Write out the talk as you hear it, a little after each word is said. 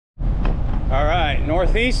All right,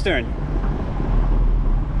 Northeastern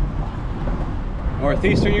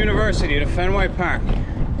University to Fenway Park.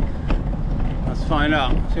 Let's find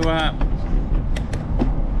out, see what happens.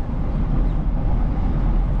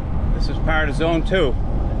 This is part of Zone 2.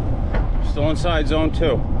 Still inside Zone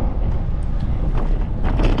 2.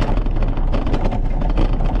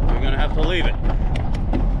 We're gonna have to leave it.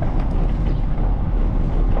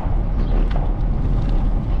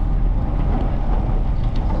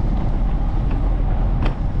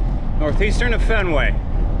 Northeastern to Fenway.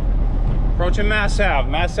 Approaching Mass Ave.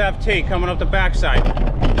 Mass Ave T coming up the backside.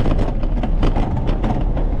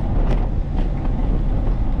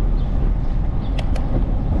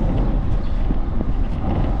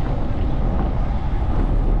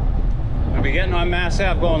 I'll be getting on Mass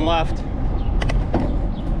Ave going left.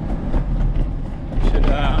 Should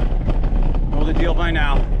know the deal by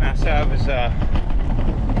now. Mass Ave is a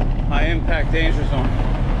high impact danger zone.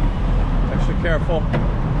 Extra careful.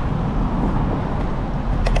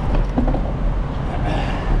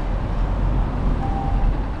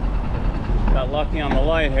 Got lucky on the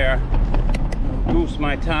light here. Goose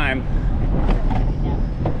my time.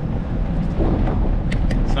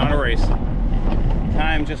 It's not a race.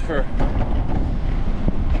 Time just for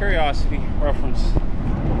curiosity reference.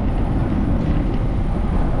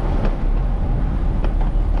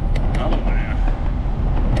 Another one here.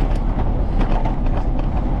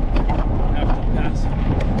 Have to pass it.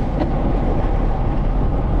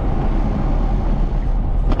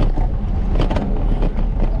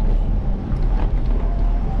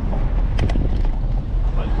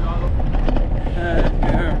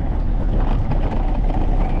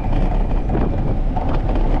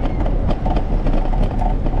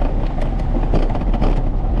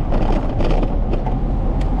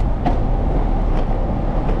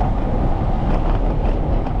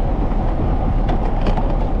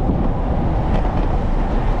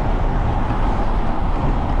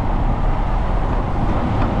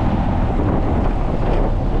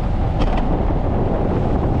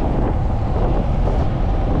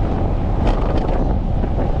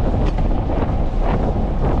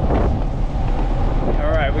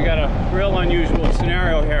 Unusual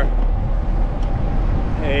scenario here.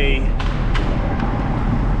 A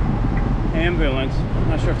ambulance. I'm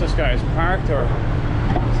not sure if this guy is parked or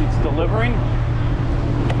if he's delivering.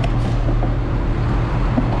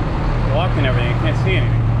 Blocking everything. You can't see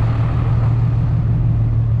anything.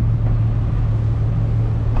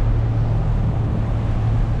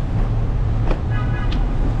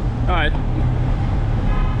 Alright.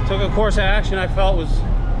 Took a course of action I felt was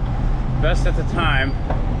best at the time.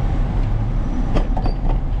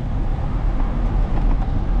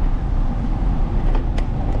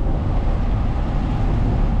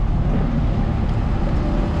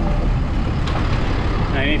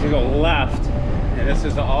 I need to go left, and this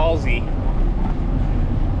is the Alsey.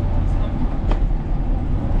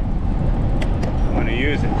 I'm going to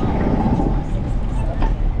use it.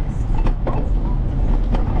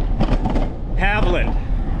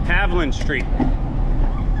 Haviland Street.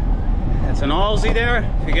 That's an Alsey there,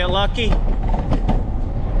 if you get lucky.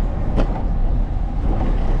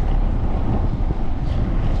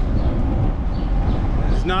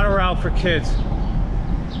 This is not a route for kids.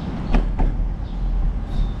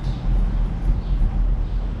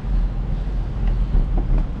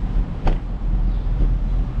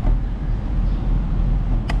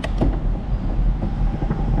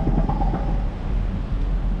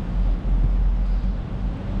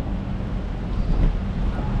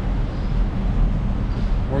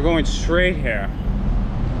 We're going straight here.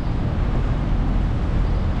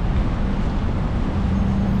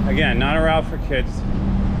 Again, not a route for kids.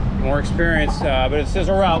 More experienced, but it says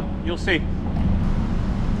a route. You'll see.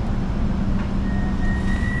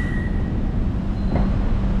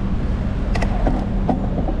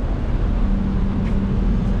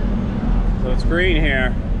 So it's green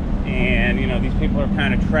here, and you know these people are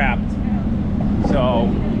kind of trapped. So.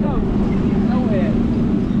 Nowhere.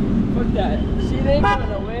 Look that. See, they ain't going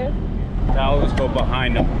nowhere. I'll just go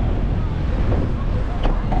behind them.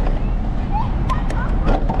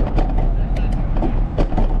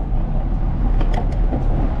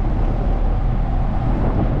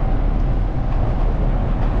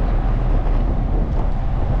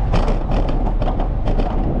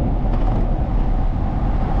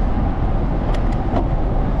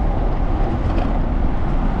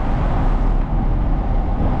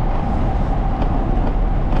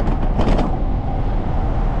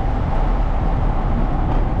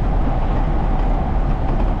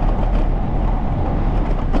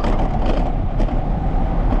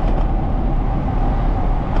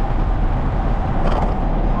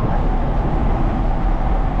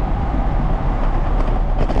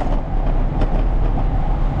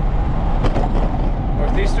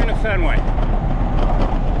 Fenway.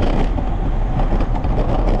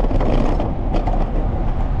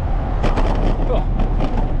 Oh,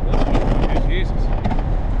 Jesus.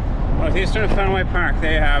 Northeastern Fenway Park,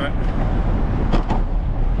 there you have it.